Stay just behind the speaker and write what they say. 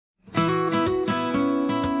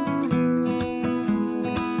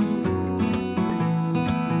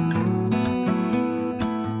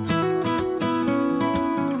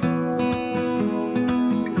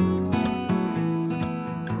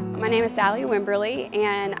Sally Wimberly,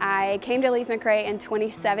 and I came to Lees-McRae in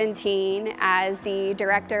 2017 as the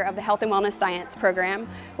director of the Health and Wellness Science program,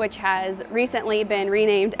 which has recently been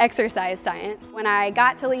renamed Exercise Science. When I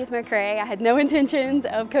got to Lees-McRae, I had no intentions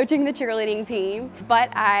of coaching the cheerleading team,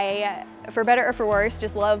 but I, for better or for worse,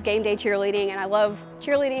 just love game day cheerleading, and I love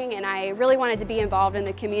cheerleading, and I really wanted to be involved in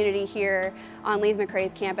the community here on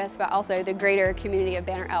Lees-McRae's campus, but also the greater community of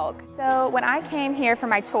Banner Elk. So when I came here for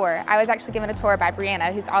my tour, I was actually given a tour by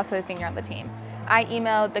Brianna, who's also a senior on the team. I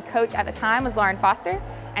emailed the coach at the time, was Lauren Foster,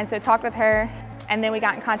 and so talked with her, and then we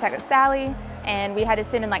got in contact with Sally, and we had to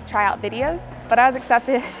send in tryout videos. But I was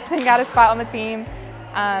accepted and got a spot on the team,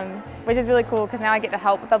 which is really cool because now I get to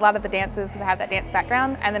help with a lot of the dances because I have that dance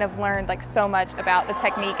background, and then I've learned so much about the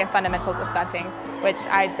technique and fundamentals of stunting, which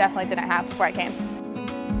I definitely didn't have before I came.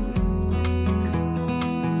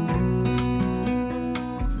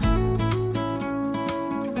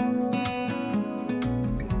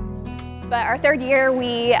 But our third year,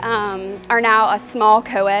 we are now a small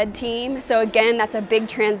co-ed team. So again, that's a big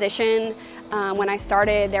transition. When I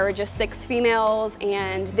started, there were just 6 females,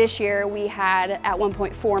 and this year we had at one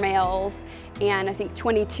point 4 males and I think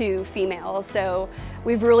 22 females. So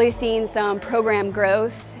we've really seen some program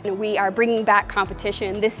growth. We are bringing back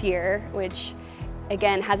competition this year, which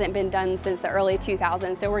again hasn't been done since the early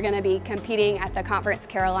 2000s. So we're going to be competing at the Conference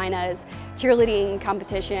Carolinas cheerleading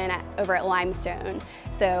competition over at Limestone.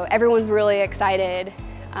 So everyone's really excited,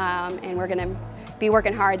 and we're going to be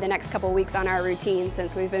working hard the next couple weeks on our routine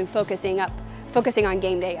since we've been focusing on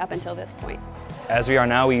game day up until this point. As we are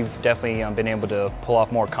now, we've definitely been able to pull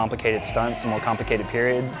off more complicated stunts, more complicated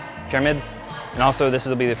pyramids. And also this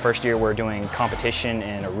will be the first year we're doing competition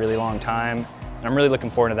in a really long time. And I'm really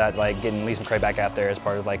looking forward to that, getting Lees-McRae back out there as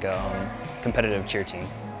part of a competitive cheer team.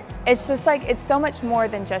 It's just it's so much more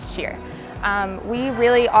than just cheer. We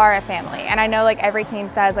really are a family, and I know every team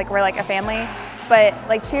says we're a family, but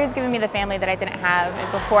cheer's given me the family that I didn't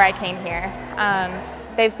have before I came here.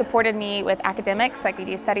 They've supported me with academics, we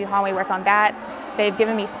do study hall, we work on that. They've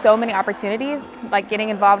given me so many opportunities, getting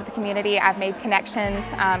involved with the community. I've made connections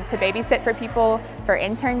to babysit for people, for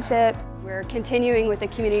internships. We're continuing with the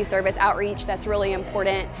community service outreach. That's really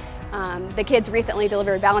important. The kids recently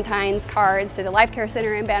delivered Valentine's cards to the Life Care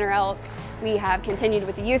Center in Banner Elk. We have continued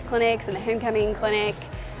with the youth clinics and the homecoming clinic,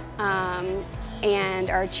 and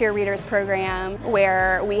our cheerleaders program,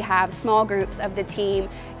 where we have small groups of the team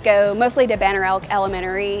go mostly to Banner Elk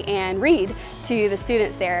Elementary and read to the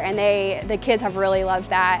students there, and the kids have really loved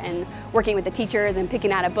that, and working with the teachers and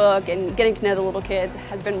picking out a book and getting to know the little kids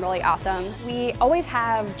has been really awesome. We always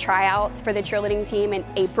have tryouts for the cheerleading team in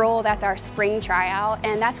April. That's our spring tryout,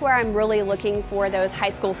 and that's where I'm really looking for those high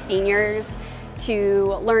school seniors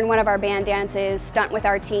to learn one of our band dances, stunt with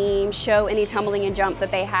our team, show any tumbling and jumps that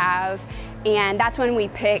they have. And that's when we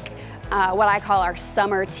pick what I call our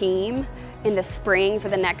summer team in the spring for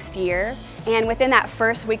the next year. And within that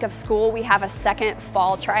first week of school, we have a second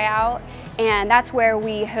fall tryout. And that's where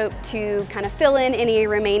we hope to kind of fill in any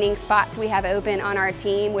remaining spots we have open on our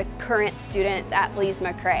team with current students at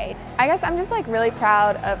Lees-McRae. I guess I'm just really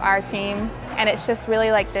proud of our team, and it's just really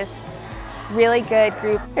this really good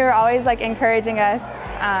group who are always encouraging us,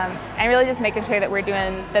 and really just making sure that we're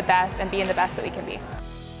doing the best and being the best that we can be.